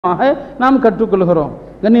நாம் கற்றுக்கொள்கிறோம்.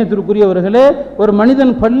 கண்ணியத்திற்குரியவர்களே, ஒரு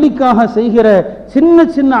மனிதன் பள்ளிக்காக செய்கிற சின்ன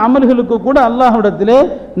சின்ன அமல்களுக்கு கூட அல்லாஹ்விடத்திலே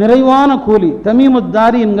நிறைவான கூலி.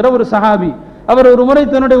 தமீமுத்தாரி என்கிற ஒரு சஹாபி, அவர் ஒரு முறை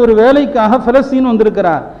தன்னுடைய ஒரு வேலைக்காக பலஸ்தீன்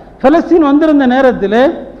வந்திருக்கிறார். பலஸ்தீன் வந்திருந்த நேரத்தில்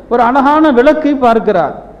ஒரு அழகான விளக்கை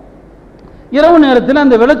பார்க்கிறார். இரவு நேரத்தில்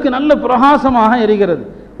அந்த விளக்கு நல்ல பிரகாசமாக எரிகிறது.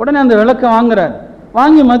 உடனே அந்த விளக்கை வாங்குறார்.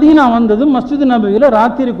 வாங்கி மதீனா வந்ததும் மஸ்ஜித் நபவியில்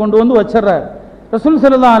ராத்திரி கொண்டு வந்து வச்சிடறார். ரசூல்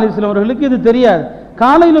ஸல்லல்லாஹு அலைஹி வஸல்லம் அவர்களுக்கு இது தெரியாது.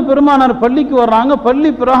 காலையில் பெருமானார் பள்ளிக்கு வர்றாங்க, பள்ளி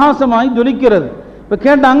பிரகாசமாகி ஜொலிக்கிறது. இப்போ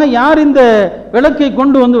கேட்டாங்க, யார் இந்த விளக்கை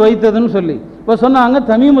கொண்டு வந்து வைத்ததுன்னு சொல்லி. இப்போ சொன்னாங்க,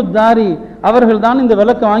 தமீமுத்தாரி அவர்கள் தான் இந்த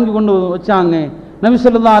விளக்கை வாங்கி கொண்டு வச்சாங்க. நபி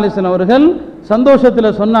ஸல்லல்லாஹு அலைஹி வஸல்லம் அவர்கள்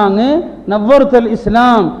சந்தோஷத்தில் சொன்னாங்க, நவ்வர்தல்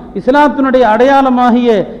இஸ்லாம், இஸ்லாத்தினுடைய அடையாளமாகிய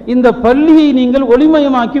இந்த பள்ளியை நீங்கள்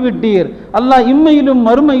ஒளிமயமாக்கி விட்டீர். அல்லாஹ் இம்மையிலும்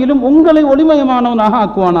மறுமையிலும் உங்களை ஒளிமயமானவனாக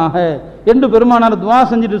ஆக்குவானாக என்று பெருமானார் துவா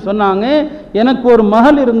செஞ்சுட்டு சொன்னாங்க, எனக்கு ஒரு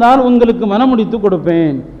மகள் இருந்தால் உங்களுக்கு மனமுடித்து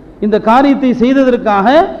கொடுப்பேன். இந்த காரியத்தை செய்ததற்காக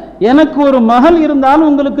எனக்கு ஒரு மகள் இருந்தால்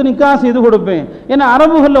உங்களுக்கு நிக்கா செய்து கொடுப்பேன். ஏன்னா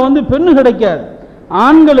அரபுகளில் பெண்ணு கிடைக்காது,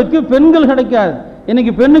 ஆண்களுக்கு பெண்கள் கிடைக்காது.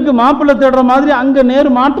 இன்னைக்கு பெண்ணுக்கு மாப்பிள்ளை தேடுற மாதிரி அங்கே நேர்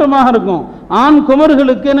மாற்றமாக இருக்கும். ஆண்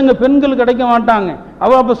குமர்களுக்கு எனக்கு பெண்கள் கிடைக்க மாட்டாங்க.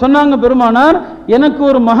 அப்போ சொன்னாங்க பெருமானார், எனக்கு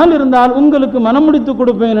ஒரு மகள் இருந்தால் உங்களுக்கு மனமுடித்து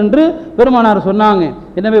கொடுப்பேன் என்று பெருமானார் சொன்னாங்க.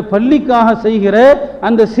 எனவே பள்ளிக்காக செய்கிற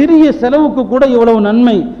அந்த சிறிய செலவுக்கு கூட இவ்வளவு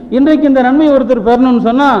நன்மை. இன்றைக்கு இந்த நன்மை ஒருத்தர் பெறணும்னு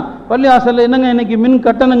சொன்னால், பள்ளி வாசலில் என்னங்க இன்னைக்கு மின்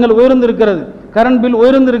கட்டணங்கள் உயர்ந்திருக்கிறது, கரண்ட் பில்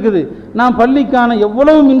உயர்ந்திருக்குது, நான் பள்ளிக்கான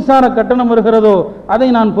எவ்வளவு மின்சார கட்டணம் வருகிறதோ அதை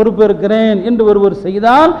நான் பொறுப்பேற்கிறேன் என்று ஒருவர்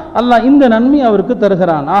செய்தால் அல்லாஹ் இந்த நன்மை அவருக்கு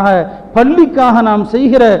தருகிறான். ஆக பள்ளிக்காக நாம்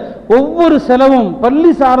செய்கிற ஒவ்வொரு செலவும்,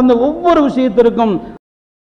 பள்ளி சார்ந்த ஒவ்வொரு விஷயத்திற்கும்